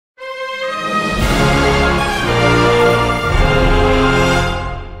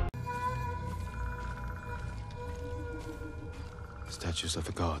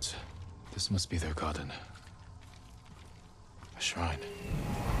be their garden. A shrine.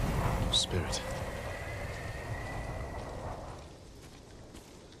 Spirit.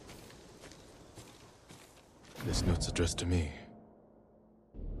 This note's addressed to me.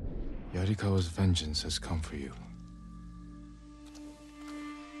 Yarikawa's vengeance has come for you.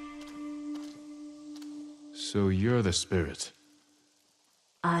 So you're the spirit.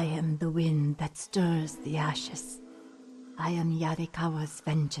 I am the wind that stirs the ashes. I am Yarikawa's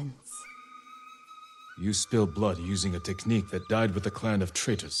vengeance. You spilled blood using a technique that died with a clan of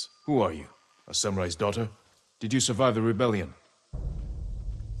traitors. Who are you? A samurai's daughter? Did you survive the rebellion?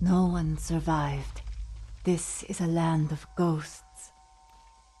 No one survived. This is a land of ghosts.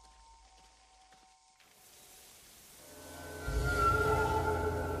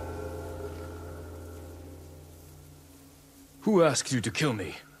 Who asked you to kill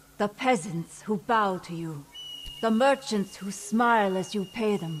me? The peasants who bow to you. The merchants who smile as you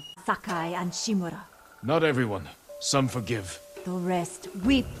pay them. Sakai and Shimura. Not everyone. Some forgive. The rest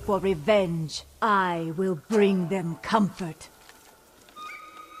weep for revenge. I will bring them comfort.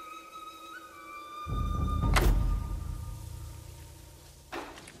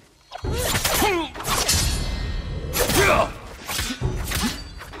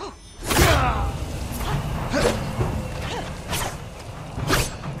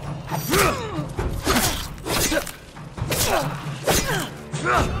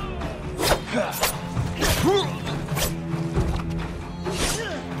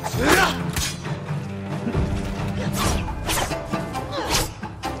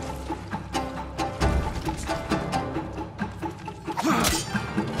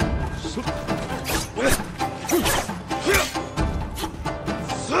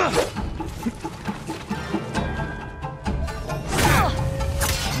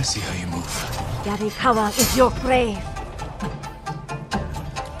 I see how you move. Yarikawa is your grave.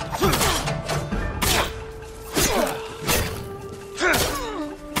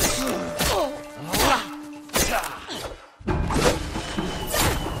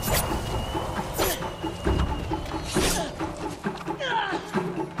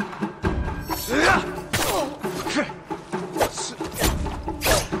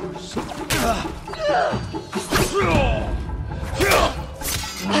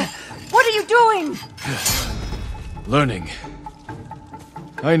 What are you doing? Learning.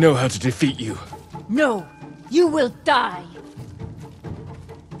 I know how to defeat you. No, you will die.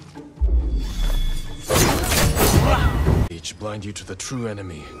 Each blind you to the true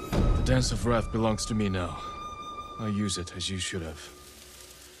enemy. The Dance of Wrath belongs to me now. I use it as you should have.